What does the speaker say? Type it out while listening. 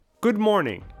Good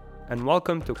morning, and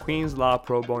welcome to Queen's Law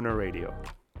Pro Bono Radio.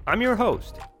 I'm your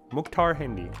host, Mukhtar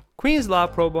Hindi. Queen's Law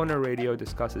Pro Bono Radio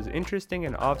discusses interesting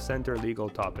and off-center legal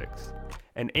topics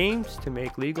and aims to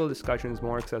make legal discussions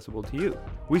more accessible to you.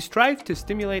 We strive to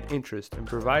stimulate interest and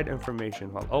provide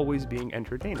information while always being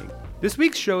entertaining. This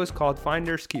week's show is called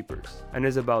Finders Keepers and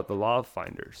is about the law of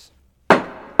finders.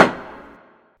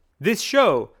 This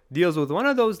show deals with one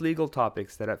of those legal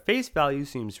topics that at face value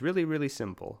seems really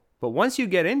simple. But once you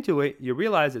get into it, you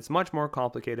realize it's much more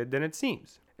complicated than it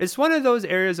seems. It's one of those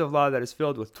areas of law that is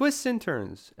filled with twists and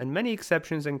turns, and many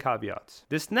exceptions and caveats.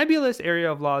 This nebulous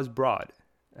area of law is broad,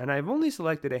 and I've only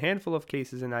selected a handful of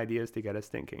cases and ideas to get us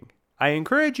thinking. I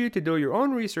encourage you to do your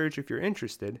own research if you're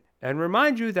interested, and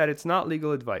remind you that it's not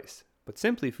legal advice, but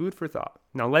simply food for thought.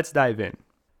 Now let's dive in.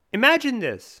 Imagine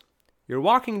this. You're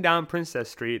walking down Princess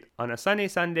Street on a sunny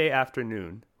Sunday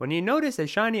afternoon when you notice a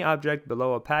shiny object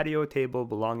below a patio table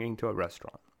belonging to a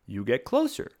restaurant. You get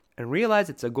closer and realize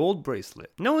it's a gold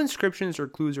bracelet. No inscriptions or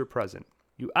clues are present.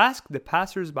 You ask the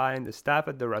passers-by and the staff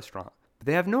at the restaurant, but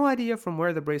they have no idea from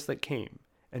where the bracelet came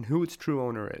and who its true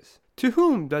owner is. To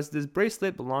whom does this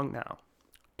bracelet belong now?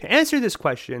 To answer this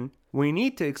question, we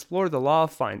need to explore the law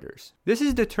of finders. This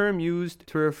is the term used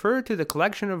to refer to the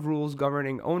collection of rules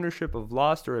governing ownership of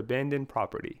lost or abandoned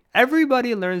property.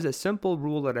 Everybody learns a simple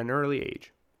rule at an early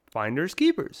age: finders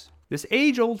keepers. This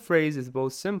age-old phrase is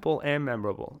both simple and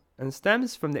memorable, and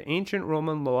stems from the ancient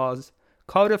Roman laws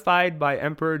codified by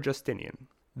Emperor Justinian.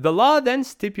 The law then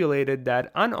stipulated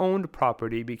that unowned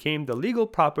property became the legal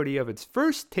property of its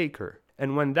first taker,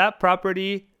 and when that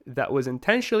property that was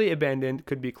intentionally abandoned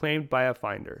could be claimed by a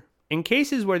finder. In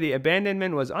cases where the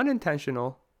abandonment was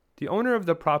unintentional, the owner of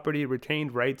the property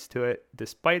retained rights to it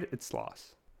despite its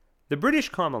loss. The British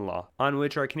common law, on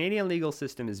which our Canadian legal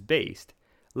system is based,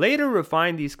 later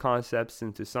refined these concepts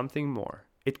into something more.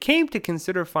 It came to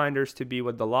consider finders to be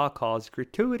what the law calls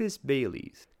gratuitous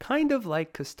bailees, kind of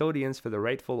like custodians for the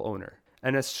rightful owner,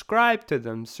 and ascribed to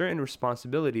them certain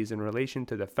responsibilities in relation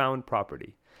to the found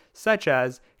property, such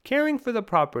as caring for the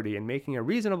property and making a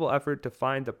reasonable effort to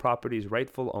find the property's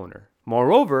rightful owner.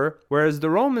 Moreover, whereas the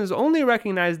Romans only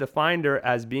recognized the finder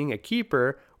as being a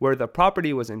keeper where the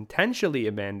property was intentionally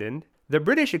abandoned, the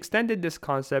British extended this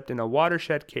concept in a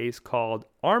watershed case called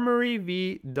Armory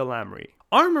v. Delamry.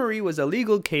 Armory was a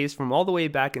legal case from all the way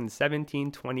back in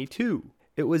 1722.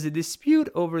 It was a dispute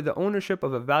over the ownership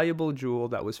of a valuable jewel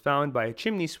that was found by a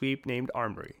chimney sweep named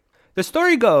Armory. The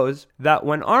story goes that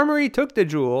when Armory took the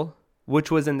jewel, which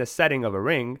was in the setting of a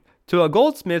ring, to a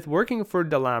goldsmith working for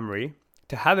Delamry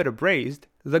to have it appraised,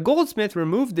 the goldsmith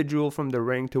removed the jewel from the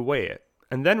ring to weigh it,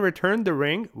 and then returned the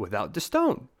ring without the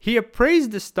stone. He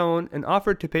appraised the stone and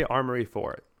offered to pay Armory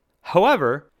for it.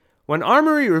 However, when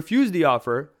Armory refused the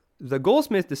offer, the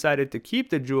goldsmith decided to keep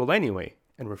the jewel anyway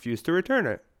and refused to return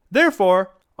it.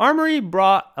 Therefore, Armory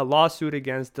brought a lawsuit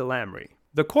against Delamry.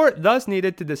 The court thus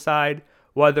needed to decide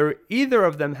whether either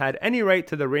of them had any right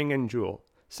to the ring and jewel,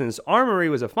 since Armory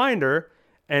was a finder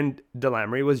and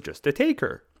Delamry was just a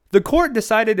taker. The court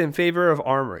decided in favor of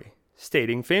Armory,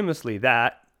 stating famously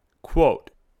that, quote,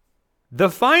 "The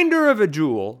finder of a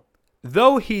jewel,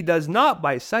 though he does not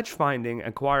by such finding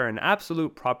acquire an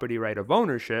absolute property right of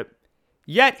ownership,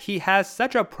 yet he has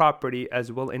such a property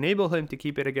as will enable him to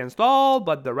keep it against all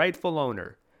but the rightful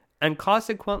owner, and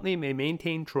consequently may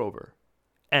maintain trover."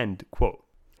 End quote.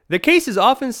 The case is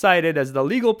often cited as the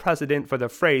legal precedent for the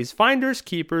phrase finders,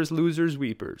 keepers, losers,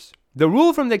 weepers. The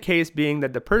rule from the case being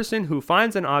that the person who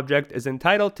finds an object is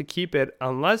entitled to keep it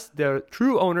unless the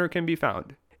true owner can be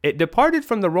found. It departed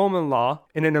from the Roman law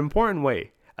in an important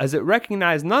way, as it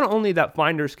recognized not only that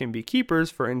finders can be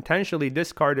keepers for intentionally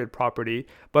discarded property,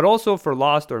 but also for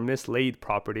lost or mislaid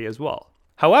property as well.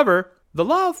 However, the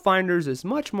law of finders is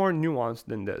much more nuanced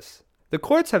than this. The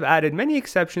courts have added many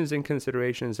exceptions and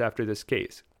considerations after this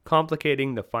case,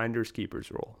 complicating the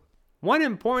finders-keepers rule. One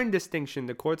important distinction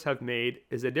the courts have made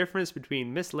is the difference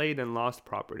between mislaid and lost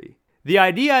property. The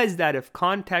idea is that if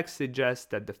context suggests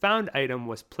that the found item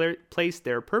was placed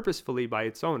there purposefully by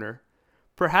its owner,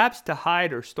 perhaps to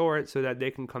hide or store it so that they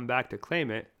can come back to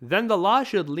claim it, then the law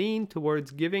should lean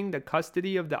towards giving the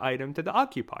custody of the item to the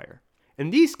occupier. In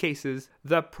these cases,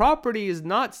 the property is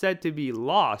not said to be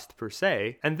lost per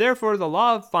se, and therefore the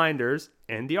law of finders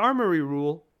and the Armory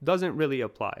rule doesn't really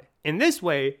apply. In this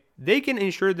way, they can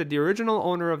ensure that the original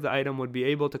owner of the item would be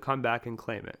able to come back and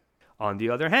claim it. On the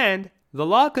other hand, the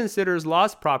law considers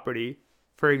lost property,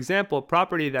 for example,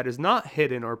 property that is not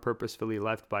hidden or purposefully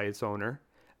left by its owner,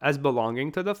 as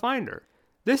belonging to the finder.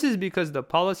 This is because the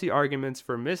policy arguments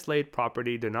for mislaid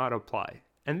property do not apply,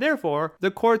 and therefore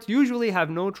the courts usually have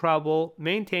no trouble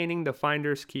maintaining the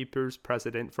finders keepers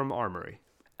precedent from armory.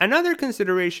 Another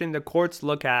consideration the courts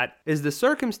look at is the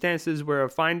circumstances where a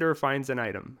finder finds an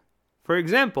item. For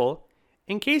example,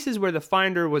 in cases where the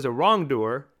finder was a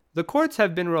wrongdoer, the courts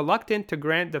have been reluctant to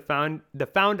grant the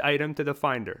found item to the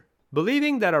finder,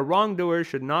 believing that a wrongdoer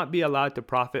should not be allowed to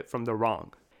profit from the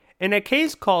wrong. In a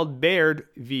case called Baird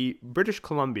v. British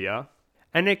Columbia,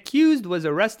 an accused was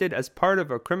arrested as part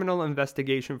of a criminal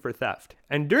investigation for theft,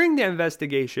 and during the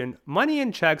investigation, money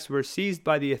and checks were seized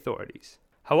by the authorities.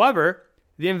 However,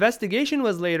 the investigation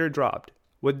was later dropped,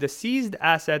 with the seized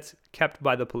assets kept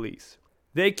by the police.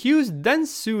 The accused then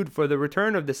sued for the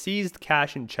return of the seized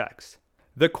cash and checks.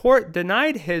 The court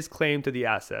denied his claim to the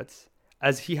assets,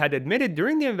 as he had admitted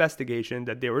during the investigation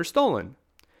that they were stolen.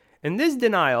 In this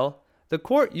denial, the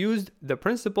court used the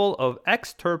principle of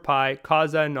ex turpi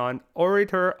causa non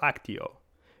oritur actio,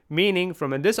 meaning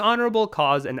from a dishonorable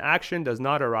cause an action does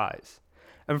not arise,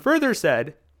 and further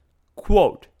said,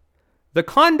 quote, "The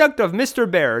conduct of Mr.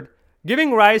 Baird,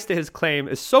 giving rise to his claim,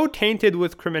 is so tainted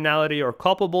with criminality or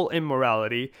culpable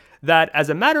immorality that, as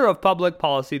a matter of public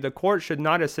policy, the court should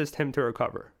not assist him to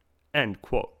recover." End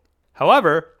quote.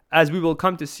 However, as we will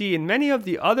come to see in many of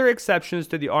the other exceptions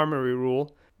to the armory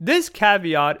rule, this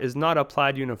caveat is not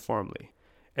applied uniformly.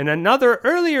 In another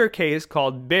earlier case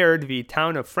called Baird v.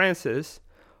 Town of Francis,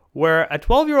 where a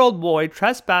 12-year-old boy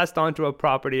trespassed onto a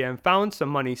property and found some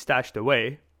money stashed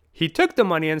away, he took the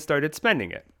money and started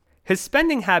spending it. His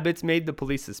spending habits made the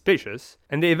police suspicious,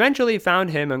 and they eventually found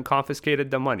him and confiscated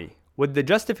the money, with the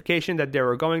justification that they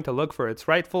were going to look for its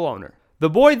rightful owner. The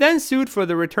boy then sued for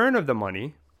the return of the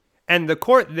money, and the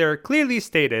court there clearly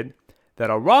stated that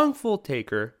a wrongful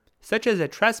taker, such as a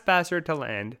trespasser to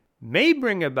land, may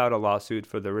bring about a lawsuit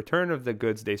for the return of the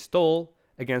goods they stole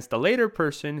against a later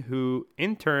person who,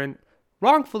 in turn,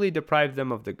 wrongfully deprived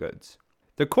them of the goods.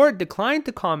 The court declined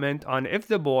to comment on if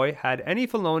the boy had any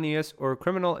felonious or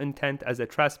criminal intent as a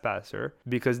trespasser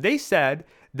because they said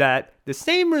that the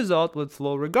same result would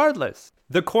flow regardless.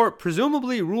 The court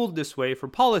presumably ruled this way for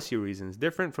policy reasons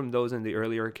different from those in the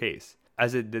earlier case,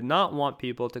 as it did not want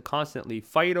people to constantly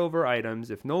fight over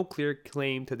items if no clear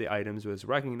claim to the items was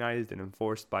recognized and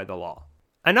enforced by the law.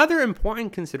 Another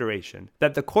important consideration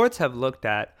that the courts have looked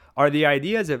at are the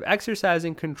ideas of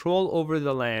exercising control over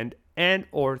the land and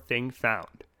or thing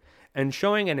found, and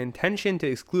showing an intention to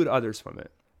exclude others from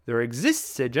it. There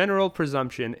exists a general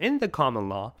presumption in the common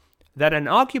law that an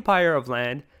occupier of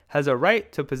land has a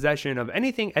right to possession of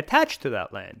anything attached to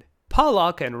that land.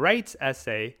 Pollock and Wright's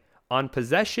essay on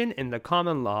possession in the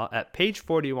common law at page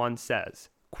 41 says,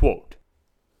 quote,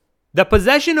 "The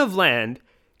possession of land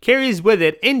carries with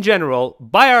it, in general,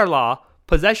 by our law,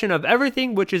 possession of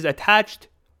everything which is attached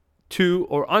to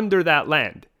or under that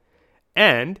land,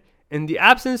 and, in the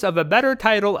absence of a better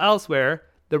title elsewhere,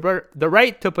 the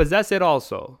right to possess it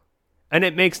also. And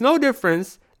it makes no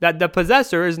difference that the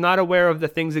possessor is not aware of the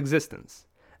thing's existence.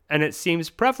 And it seems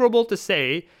preferable to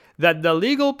say that the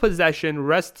legal possession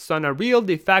rests on a real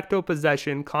de facto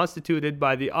possession constituted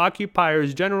by the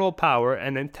occupier's general power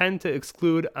and intent to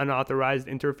exclude unauthorized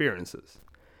interferences."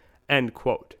 End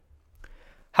quote.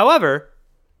 However,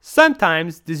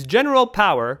 sometimes this general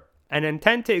power and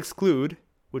intent to exclude,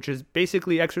 which is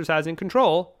basically exercising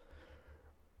control,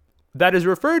 that is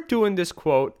referred to in this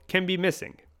quote can be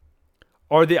missing,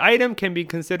 or the item can be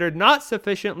considered not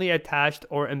sufficiently attached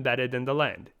or embedded in the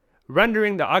land,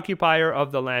 rendering the occupier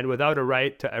of the land without a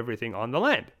right to everything on the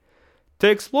land. To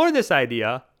explore this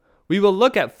idea, we will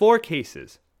look at 4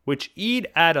 cases, which each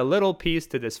add a little piece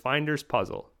to this finder's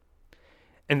puzzle.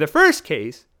 In the first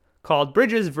case, called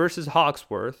Bridges versus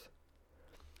Hawksworth,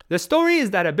 the story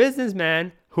is that a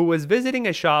businessman who was visiting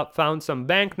a shop found some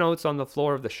banknotes on the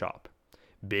floor of the shop.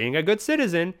 Being a good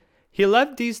citizen, he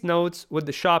left these notes with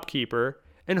the shopkeeper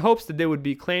in hopes that they would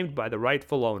be claimed by the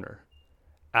rightful owner.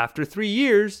 After 3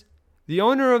 years, the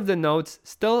owner of the notes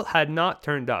still had not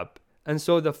turned up, and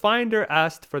so the finder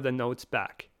asked for the notes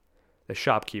back. The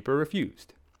shopkeeper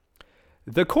refused.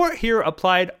 The court here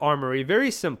applied armory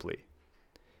very simply,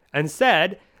 and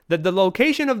said that the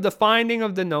location of the finding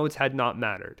of the notes had not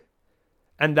mattered,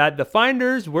 and that the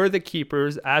finders were the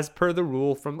keepers as per the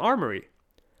rule from armory.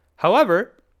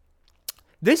 However,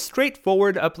 this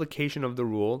straightforward application of the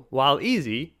rule, while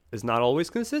easy, is not always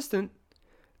consistent.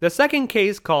 The second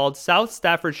case, called South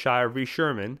Staffordshire v.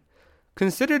 Sherman,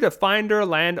 considered a finder,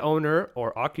 landowner,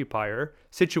 or occupier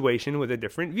situation with a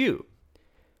different view.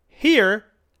 Here,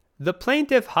 the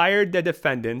plaintiff hired the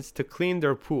defendants to clean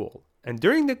their pool, and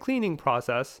during the cleaning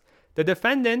process, the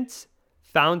defendants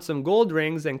found some gold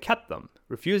rings and kept them,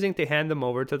 refusing to hand them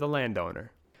over to the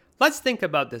landowner. Let's think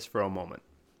about this for a moment.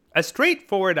 A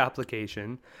straightforward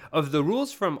application of the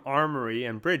rules from Armory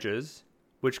and Bridges,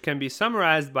 which can be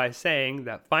summarized by saying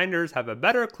that finders have a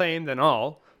better claim than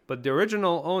all but the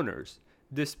original owners,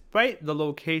 despite the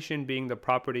location being the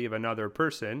property of another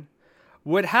person,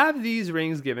 would have these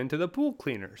rings given to the pool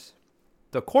cleaners.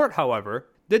 The court, however,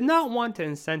 did not want to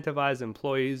incentivize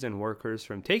employees and workers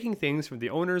from taking things from the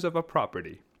owners of a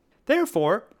property.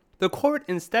 Therefore, the court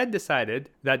instead decided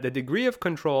that the degree of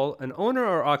control an owner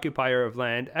or occupier of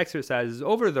land exercises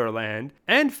over their land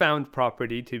and found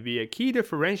property to be a key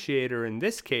differentiator in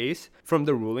this case from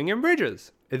the ruling in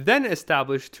Bridges. It then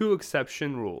established two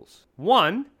exception rules.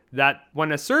 One, that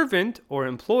when a servant or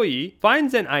employee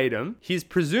finds an item, he's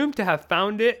presumed to have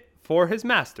found it for his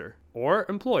master or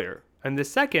employer. And the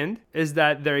second is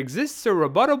that there exists a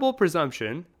rebuttable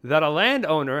presumption that a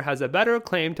landowner has a better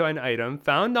claim to an item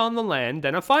found on the land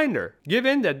than a finder,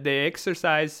 given that they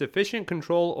exercise sufficient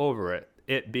control over it,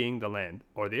 it being the land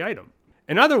or the item.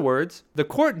 In other words, the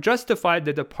court justified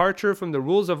the departure from the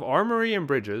rules of Armory and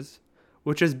Bridges,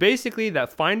 which is basically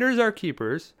that finders are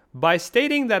keepers, by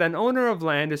stating that an owner of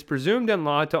land is presumed in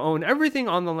law to own everything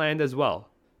on the land as well,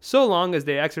 so long as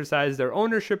they exercise their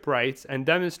ownership rights and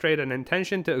demonstrate an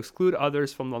intention to exclude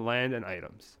others from the land and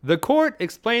items. The court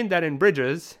explained that in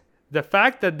Bridges, the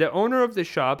fact that the owner of the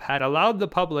shop had allowed the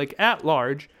public at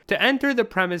large to enter the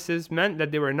premises meant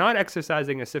that they were not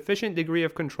exercising a sufficient degree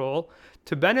of control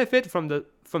to benefit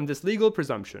from this legal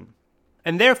presumption,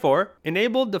 and therefore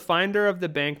enabled the finder of the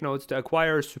banknotes to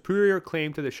acquire a superior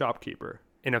claim to the shopkeeper.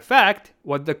 In effect,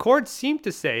 what the court seemed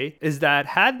to say is that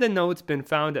had the notes been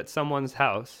found at someone's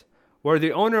house, where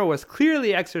the owner was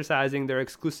clearly exercising their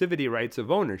exclusivity rights of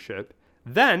ownership,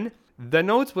 then the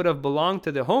notes would have belonged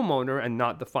to the homeowner and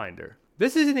not the finder.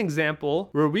 This is an example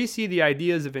where we see the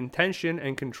ideas of intention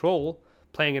and control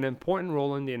playing an important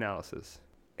role in the analysis.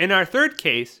 In our third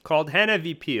case, called Hannah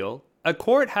v. Peel, a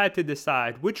court had to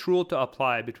decide which rule to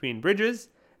apply between Bridges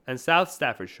and South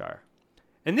Staffordshire.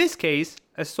 In this case,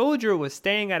 a soldier was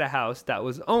staying at a house that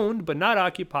was owned but not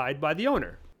occupied by the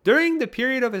owner. During the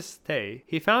period of his stay,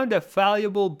 he found a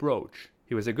valuable brooch.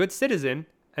 He was a good citizen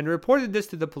and reported this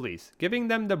to the police, giving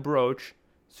them the brooch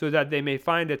so that they may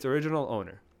find its original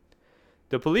owner.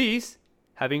 The police,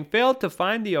 having failed to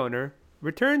find the owner,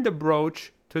 returned the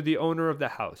brooch to the owner of the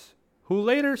house, who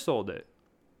later sold it.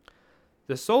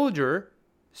 The soldier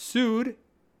sued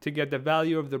to get the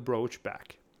value of the brooch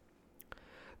back.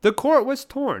 The court was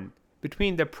torn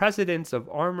between the precedents of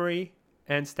Armory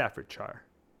and Staffordshire.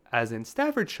 As in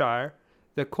Staffordshire,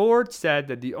 the court said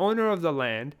that the owner of the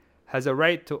land has a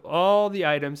right to all the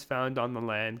items found on the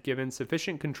land given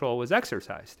sufficient control was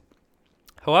exercised.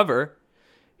 However,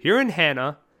 here in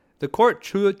Hannah, the court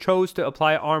chose to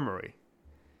apply Armory,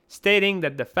 stating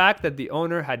that the fact that the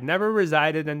owner had never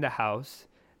resided in the house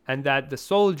and that the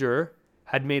soldier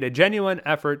had made a genuine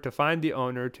effort to find the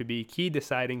owner to be key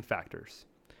deciding factors.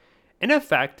 In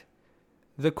effect,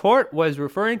 the court was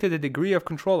referring to the degree of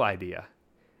control idea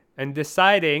and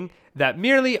deciding that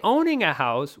merely owning a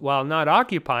house while not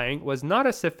occupying was not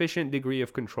a sufficient degree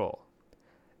of control.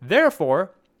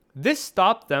 Therefore, this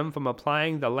stopped them from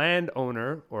applying the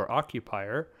landowner or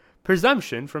occupier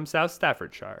presumption from South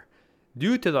Staffordshire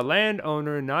due to the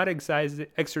landowner not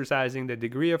exercising the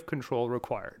degree of control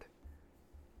required.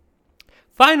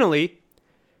 Finally,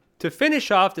 to finish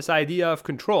off this idea of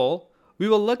control, we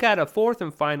will look at a fourth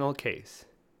and final case.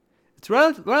 It's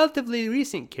a relatively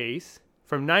recent case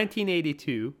from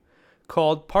 1982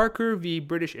 called Parker v.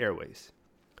 British Airways.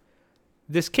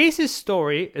 This case's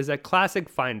story is a classic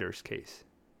finder's case.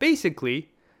 Basically,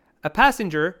 a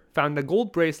passenger found a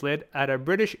gold bracelet at a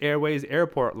British Airways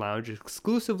airport lounge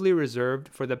exclusively reserved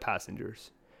for the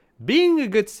passengers. Being a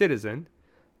good citizen,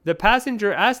 the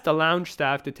passenger asked the lounge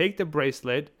staff to take the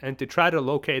bracelet and to try to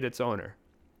locate its owner.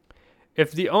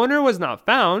 If the owner was not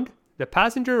found, the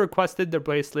passenger requested the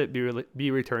bracelet be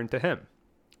returned to him.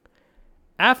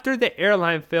 After the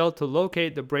airline failed to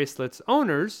locate the bracelet's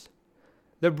owners,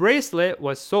 the bracelet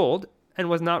was sold and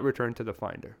was not returned to the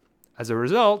finder. As a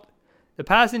result, the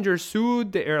passenger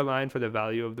sued the airline for the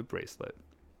value of the bracelet.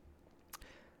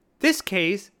 This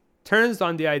case turns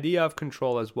on the idea of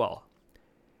control as well.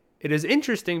 It is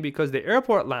interesting because the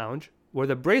airport lounge where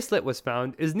the bracelet was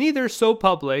found is neither so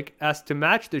public as to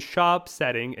match the shop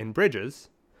setting in Bridges,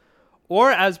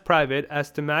 or as private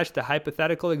as to match the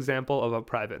hypothetical example of a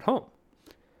private home.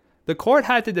 The court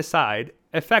had to decide,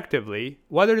 effectively,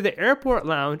 whether the airport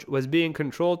lounge was being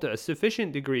controlled to a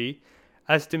sufficient degree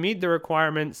as to meet the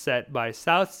requirements set by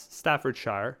South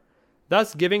Staffordshire,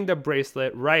 thus giving the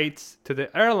bracelet rights to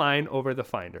the airline over the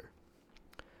finder.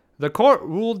 The court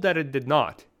ruled that it did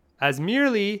not, as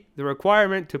merely the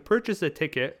requirement to purchase a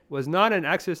ticket was not an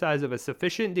exercise of a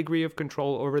sufficient degree of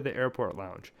control over the airport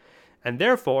lounge, and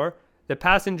therefore the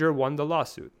passenger won the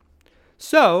lawsuit.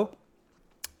 So,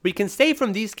 we can say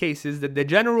from these cases that the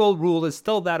general rule is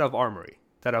still that of armory,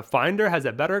 that a finder has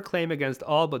a better claim against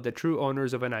all but the true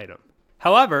owners of an item.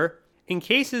 However, in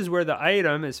cases where the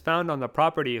item is found on the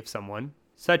property of someone,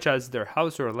 such as their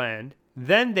house or land,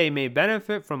 then they may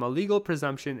benefit from a legal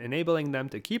presumption enabling them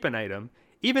to keep an item,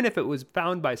 even if it was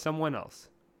found by someone else.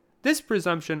 This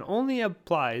presumption only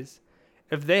applies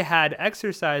if they had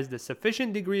exercised a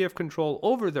sufficient degree of control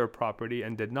over their property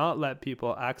and did not let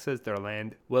people access their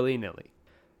land willy-nilly.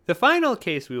 The final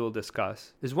case we will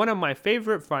discuss is one of my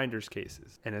favorite finders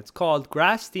cases, and it's called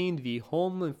Grafstein v.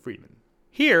 Holm and Freeman.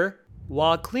 Here,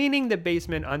 while cleaning the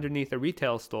basement underneath a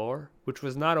retail store, which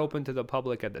was not open to the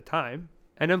public at the time,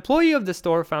 an employee of the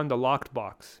store found a locked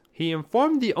box. He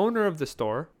informed the owner of the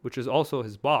store, which is also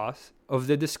his boss, of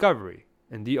the discovery,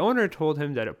 and the owner told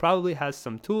him that it probably has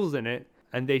some tools in it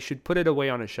and they should put it away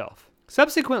on a shelf.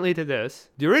 Subsequently to this,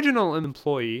 the original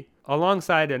employee,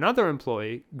 alongside another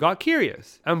employee, got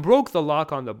curious and broke the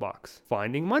lock on the box,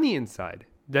 finding money inside.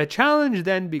 The challenge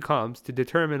then becomes to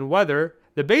determine whether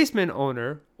the basement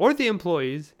owner or the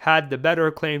employees had the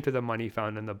better claim to the money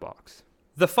found in the box.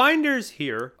 The finders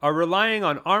here are relying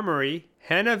on Armory,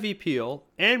 Hanna v. Peel,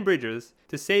 and Bridges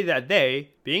to say that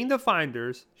they, being the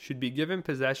finders, should be given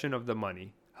possession of the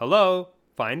money. Hello,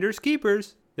 finders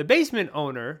keepers. The basement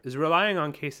owner is relying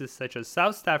on cases such as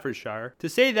South Staffordshire to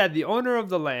say that the owner of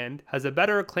the land has a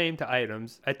better claim to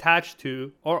items attached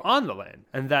to or on the land,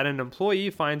 and that an employee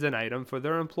finds an item for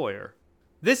their employer.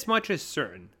 This much is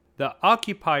certain. The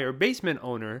occupier basement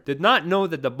owner did not know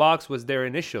that the box was there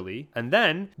initially, and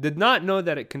then did not know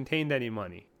that it contained any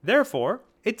money. Therefore,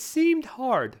 it seemed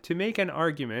hard to make an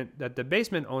argument that the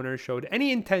basement owner showed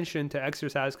any intention to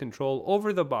exercise control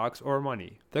over the box or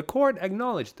money. The court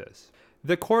acknowledged this.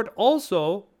 The court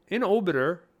also, in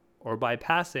obiter, or by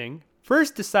passing,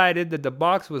 first decided that the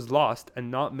box was lost and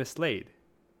not mislaid,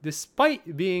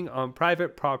 despite being on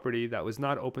private property that was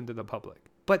not open to the public.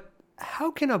 But how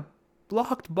can a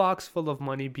locked box full of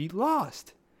money be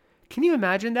lost? Can you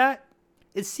imagine that?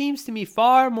 It seems to me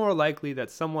far more likely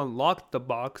that someone locked the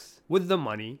box with the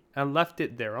money and left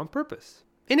it there on purpose.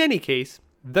 In any case,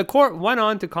 the court went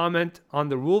on to comment on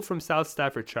the rule from South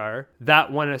Staffordshire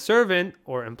that when a servant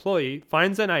or employee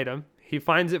finds an item, he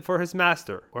finds it for his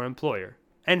master or employer,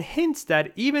 and hints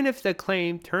that even if the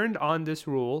claim turned on this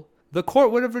rule, the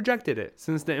court would have rejected it,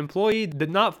 since the employee did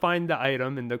not find the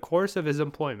item in the course of his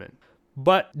employment.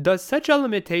 But does such a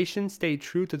limitation stay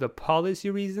true to the policy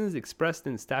reasons expressed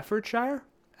in Staffordshire?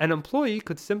 An employee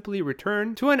could simply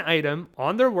return to an item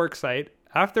on their worksite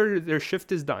after their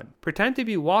shift is done, pretend to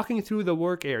be walking through the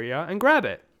work area and grab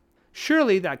it.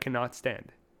 Surely that cannot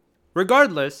stand.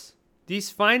 Regardless, these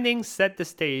findings set the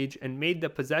stage and made the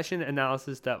possession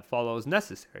analysis that follows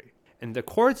necessary. In the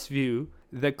court's view,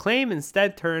 the claim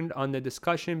instead turned on the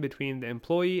discussion between the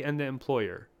employee and the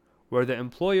employer, where the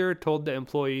employer told the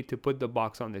employee to put the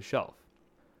box on the shelf.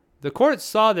 The court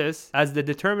saw this as the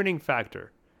determining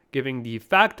factor, giving de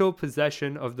facto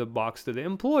possession of the box to the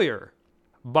employer.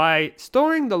 By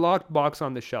storing the locked box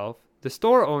on the shelf, the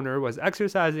store owner was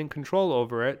exercising control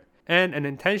over it and an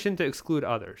intention to exclude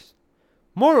others.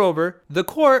 Moreover, the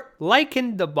court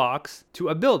likened the box to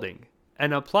a building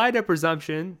and applied a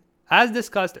presumption, as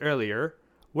discussed earlier,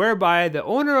 whereby the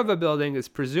owner of a building is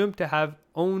presumed to have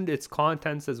owned its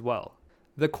contents as well.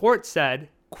 The court said,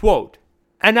 quote,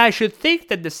 "And I should think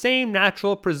that the same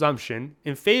natural presumption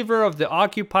in favor of the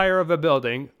occupier of a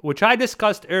building, which I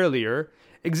discussed earlier,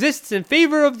 exists in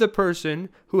favor of the person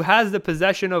who has the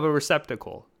possession of a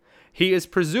receptacle. He is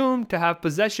presumed to have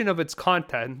possession of its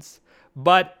contents,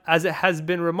 but as it has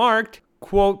been remarked,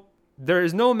 quote, there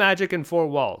is no magic in four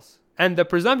walls, and the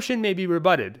presumption may be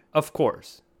rebutted, of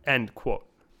course," end quote.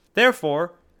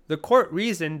 Therefore, the court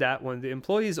reasoned that when the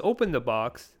employees opened the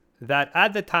box, that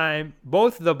at the time,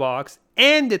 both the box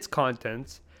and its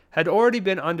contents had already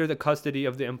been under the custody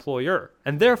of the employer,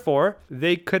 and therefore,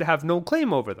 they could have no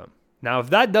claim over them. Now, if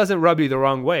that doesn't rub you the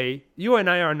wrong way, you and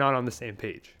I are not on the same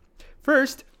page.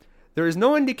 First, there is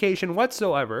no indication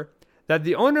whatsoever that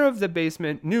the owner of the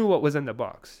basement knew what was in the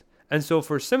box. And so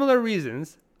for similar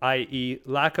reasons, i.e.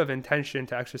 lack of intention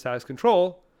to exercise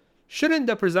control, shouldn't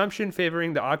the presumption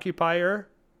favoring the occupier,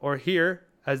 or here,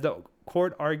 as the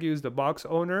court argues the box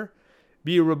owner,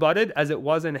 be rebutted as it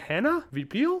was in Hanna v.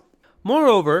 Peel?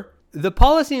 Moreover, the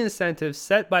policy incentives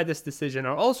set by this decision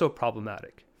are also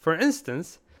problematic. For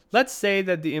instance, let's say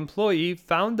that the employee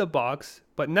found the box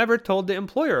but never told the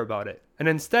employer about it, and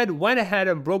instead went ahead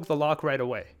and broke the lock right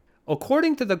away.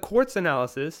 According to the court's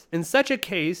analysis, in such a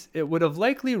case, it would have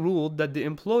likely ruled that the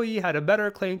employee had a better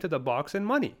claim to the box and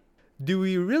money. Do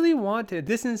we really want to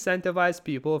disincentivize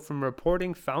people from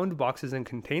reporting found boxes and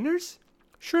containers?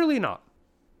 Surely not.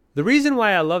 The reason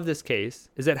why I love this case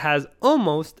is it has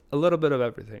almost a little bit of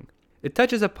everything. It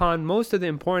touches upon most of the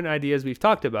important ideas we've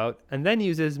talked about and then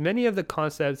uses many of the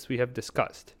concepts we have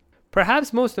discussed.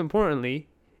 Perhaps most importantly,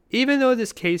 even though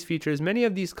this case features many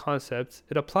of these concepts,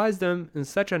 it applies them in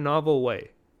such a novel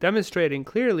way, demonstrating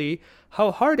clearly how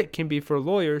hard it can be for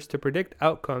lawyers to predict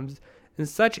outcomes in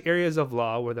such areas of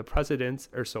law where the precedents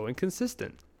are so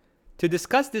inconsistent. To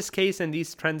discuss this case and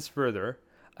these trends further,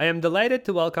 I am delighted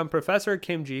to welcome Professor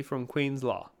Kimji from Queen's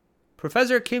Law.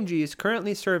 Professor Kimji is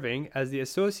currently serving as the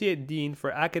Associate Dean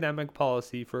for Academic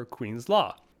Policy for Queen's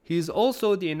Law. He is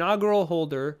also the inaugural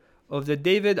holder of the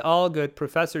David Allgood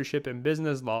Professorship in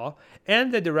Business Law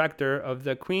and the director of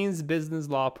the Queen's Business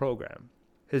Law Program.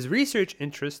 His research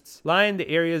interests lie in the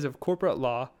areas of corporate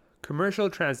law, commercial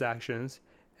transactions,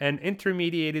 and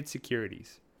intermediated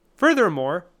securities.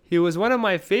 Furthermore, he was one of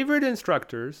my favorite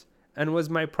instructors and was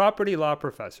my property law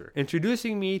professor,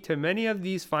 introducing me to many of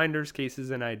these finders'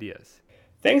 cases and ideas.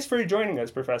 Thanks for joining us,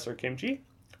 Professor Kimji.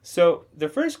 So, the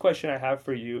first question I have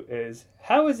for you is,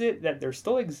 how is it that there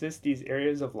still exist these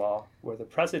areas of law where the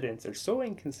precedents are so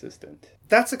inconsistent?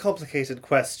 That's a complicated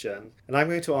question, and I'm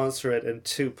going to answer it in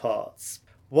two parts.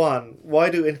 One,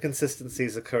 why do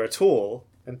inconsistencies occur at all?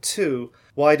 And two,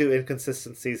 why do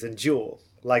inconsistencies endure,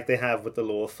 like they have with the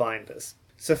law of finders?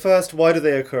 So first, why do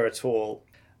they occur at all?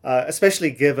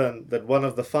 Especially given that one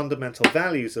of the fundamental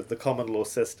values of the common law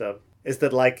system is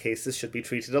that like cases should be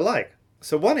treated alike.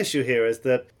 So one issue here is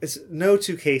that no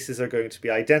two cases are going to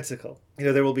be identical.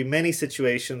 There will be many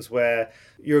situations where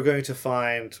you're going to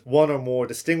find one or more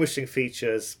distinguishing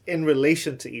features in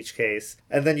relation to each case,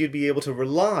 and then you'd be able to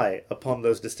rely upon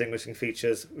those distinguishing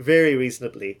features very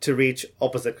reasonably to reach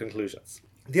opposite conclusions.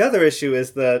 The other issue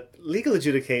is that legal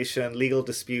adjudication, legal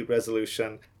dispute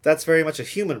resolution, that's very much a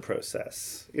human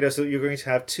process. So you're going to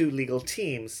have two legal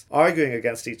teams arguing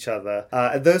against each other,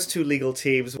 and those two legal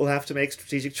teams will have to make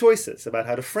strategic choices about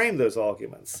how to frame those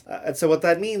arguments. And so what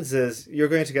that means is you're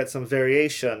going to get some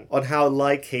variation on how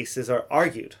like cases are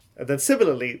argued. And then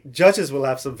similarly, judges will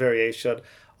have some variation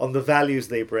on the values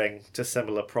they bring to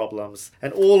similar problems.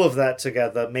 And all of that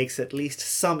together makes at least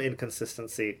some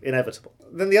inconsistency inevitable.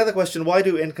 Then the other question, why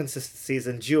do inconsistencies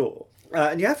endure?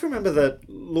 And you have to remember that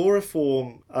law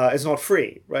reform is not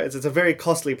free, right? It's a very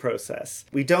costly process.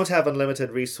 We don't have unlimited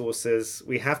resources.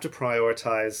 We have to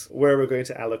prioritize where we're going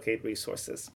to allocate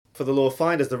resources. For the law of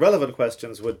finders, the relevant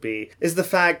questions would be, is the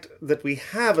fact that we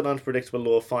have an unpredictable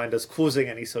law of finders causing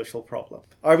any social problem?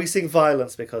 Are we seeing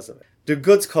violence because of it? Do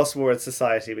goods cost more in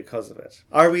society because of it?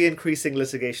 Are we increasing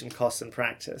litigation costs in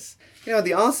practice?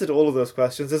 The answer to all of those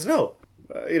questions is no.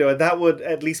 And that would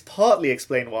at least partly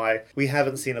explain why we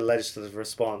haven't seen a legislative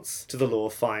response to the law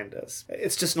of finders.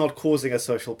 It's just not causing a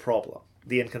social problem,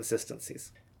 the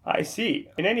inconsistencies. I see.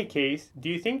 In any case, do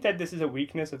you think that this is a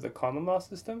weakness of the common law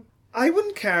system? I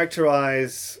wouldn't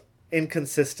characterize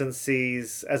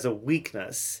inconsistencies as a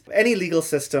weakness. Any legal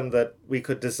system that we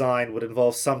could design would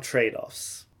involve some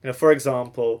trade-offs. For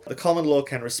example, the common law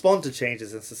can respond to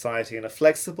changes in society in a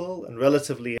flexible and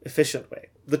relatively efficient way.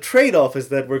 The trade-off is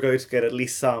that we're going to get at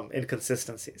least some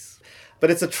inconsistencies.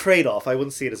 But it's a trade-off. I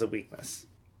wouldn't see it as a weakness.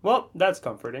 Well, that's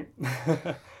comforting.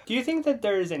 Do you think that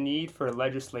there is a need for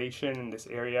legislation in this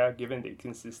area given the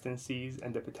inconsistencies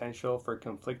and the potential for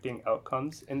conflicting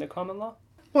outcomes in the common law?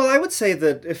 Well, I would say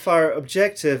that if our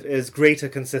objective is greater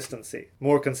consistency,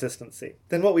 more consistency,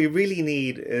 then what we really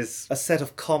need is a set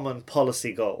of common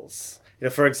policy goals.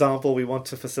 For example, we want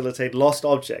to facilitate lost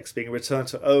objects being returned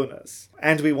to owners,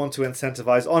 and we want to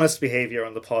incentivize honest behavior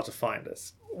on the part of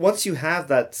finders. Once you have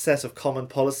that set of common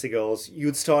policy goals,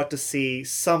 you'd start to see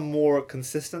some more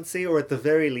consistency, or at the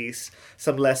very least,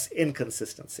 some less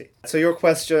inconsistency. So your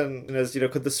question is,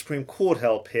 could the Supreme Court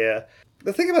help here?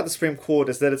 The thing about the Supreme Court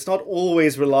is that it's not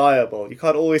always reliable. You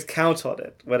can't always count on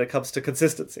it when it comes to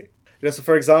consistency. So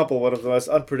for example, one of the most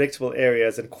unpredictable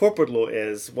areas in corporate law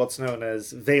is what's known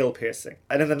as veil piercing.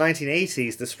 And in the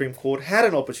 1980s, the Supreme Court had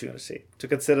an opportunity to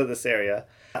consider this area.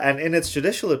 And in its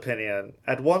judicial opinion,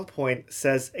 at one point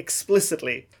says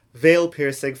explicitly, veil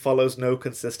piercing follows no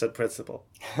consistent principle.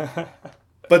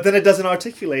 But then it doesn't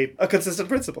articulate a consistent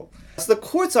principle. So the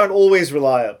courts aren't always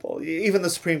reliable. Even the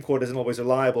Supreme Court isn't always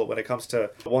reliable when it comes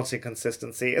to wanting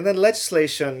consistency. And then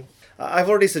legislation, I've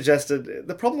already suggested,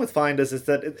 the problem with finders is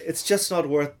that it's just not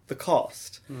worth the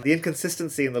cost. The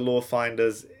inconsistency in the law of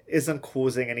finders isn't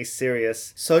causing any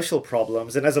serious social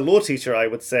problems. And as a law teacher, I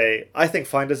would say, I think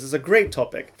Finders is a great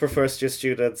topic for first-year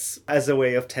students as a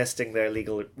way of testing their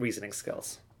legal reasoning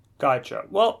skills. Gotcha.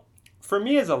 Well, for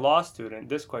me as a law student,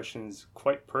 this question is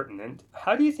quite pertinent.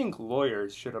 How do you think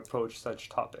lawyers should approach such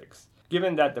topics,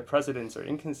 given that the precedents are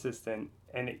inconsistent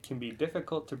and it can be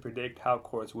difficult to predict how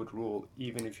courts would rule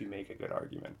even if you make a good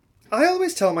argument? I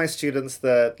always tell my students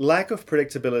that lack of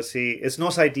predictability is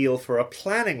not ideal for a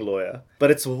planning lawyer,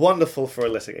 but it's wonderful for a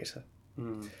litigator.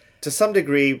 To some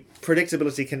degree,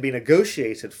 predictability can be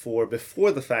negotiated for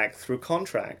before the fact through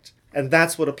contract, and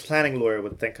that's what a planning lawyer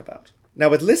would think about. Now,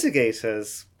 with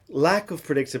litigators, lack of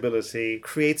predictability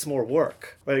creates more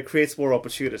work, right? It creates more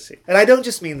opportunity. And I don't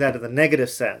just mean that in the negative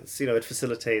sense, it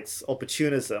facilitates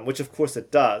opportunism, which of course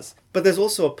it does, but there's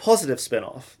also a positive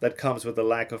spin-off that comes with the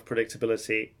lack of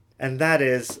predictability, and that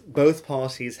is both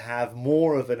parties have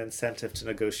more of an incentive to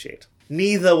negotiate.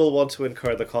 Neither will want to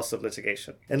incur the cost of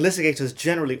litigation. And litigators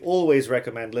generally always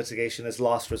recommend litigation as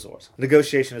last resort.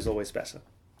 Negotiation is always better.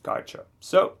 Gotcha.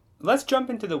 So let's jump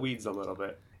into the weeds a little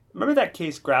bit. Remember that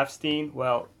case Grafstein?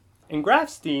 Well, in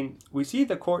Grafstein, we see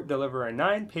the court deliver a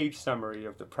 9-page summary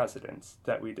of the precedents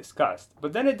that we discussed,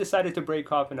 but then it decided to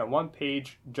break off in a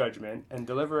 1-page judgment and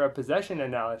deliver a possession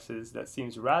analysis that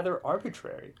seems rather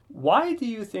arbitrary. Why do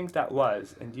you think that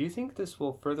was, and do you think this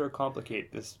will further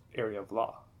complicate this area of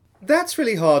law? That's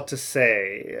really hard to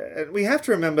say. We have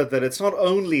to remember that it's not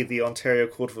only the Ontario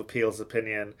Court of Appeal's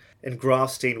opinion in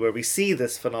Grafstein where we see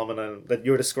this phenomenon that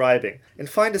you're describing. In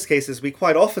Finders cases, we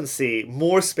quite often see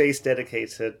more space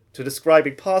dedicated to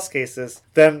describing past cases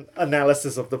than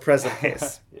analysis of the present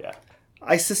case. Yeah.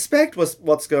 I suspect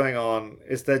what's going on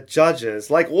is that judges,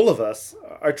 like all of us,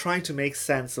 are trying to make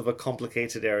sense of a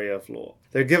complicated area of law.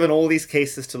 They're given all these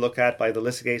cases to look at by the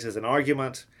litigators in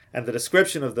argument, and the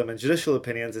description of them in judicial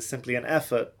opinions is simply an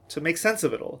effort to make sense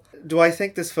of it all. Do I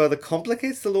think this further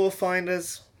complicates the law of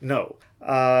Finders? No.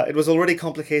 It was already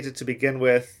complicated to begin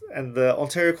with, and the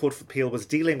Ontario Court of Appeal was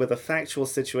dealing with a factual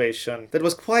situation that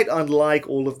was quite unlike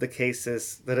all of the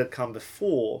cases that had come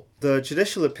before. The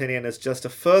judicial opinion is just a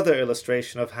further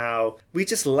illustration of how we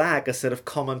just lack a set of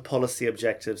common policy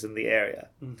objectives in the area.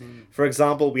 For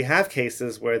example, we have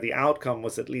cases where the outcome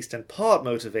was at least in part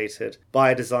motivated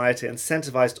by a desire to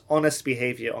incentivize honest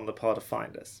behavior on the part of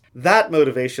Finders. That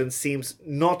motivation seems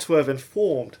not to have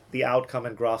informed the outcome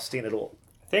in Grafstein at all.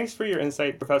 Thanks for your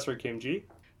insight, Professor Kim Ji.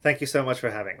 Thank you so much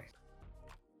for having me.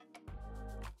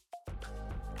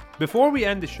 Before we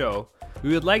end the show,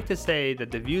 we would like to say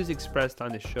that the views expressed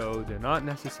on the show do not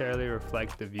necessarily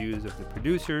reflect the views of the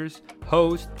producers,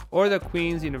 host, or the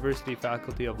Queen's University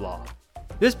Faculty of Law.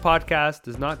 This podcast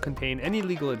does not contain any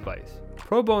legal advice.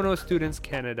 Pro Bono Students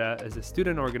Canada is a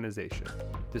student organization.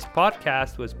 This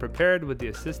podcast was prepared with the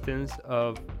assistance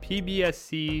of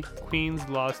PBSC Queen's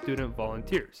Law student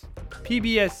volunteers.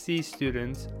 PBSC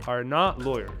students are not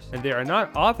lawyers, and they are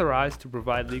not authorized to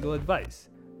provide legal advice.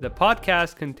 The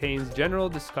podcast contains general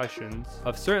discussions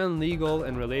of certain legal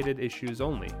and related issues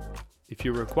only. If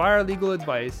you require legal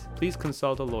advice, please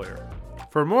consult a lawyer.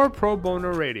 For more Pro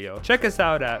Bono Radio, check us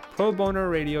out at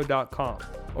probonoradio.com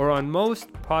or on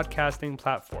most podcasting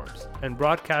platforms and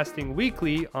broadcasting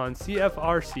weekly on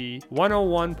CFRC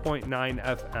 101.9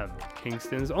 FM,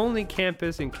 Kingston's only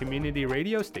campus and community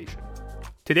radio station.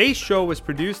 Today's show was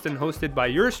produced and hosted by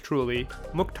yours truly,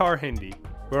 Mukhtar Hindi.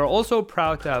 We're also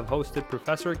proud to have hosted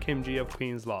Professor Kim Ji of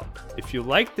Queen's Law. If you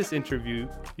liked this interview,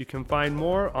 you can find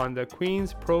more on the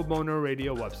Queen's Pro Bono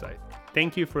Radio website.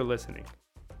 Thank you for listening.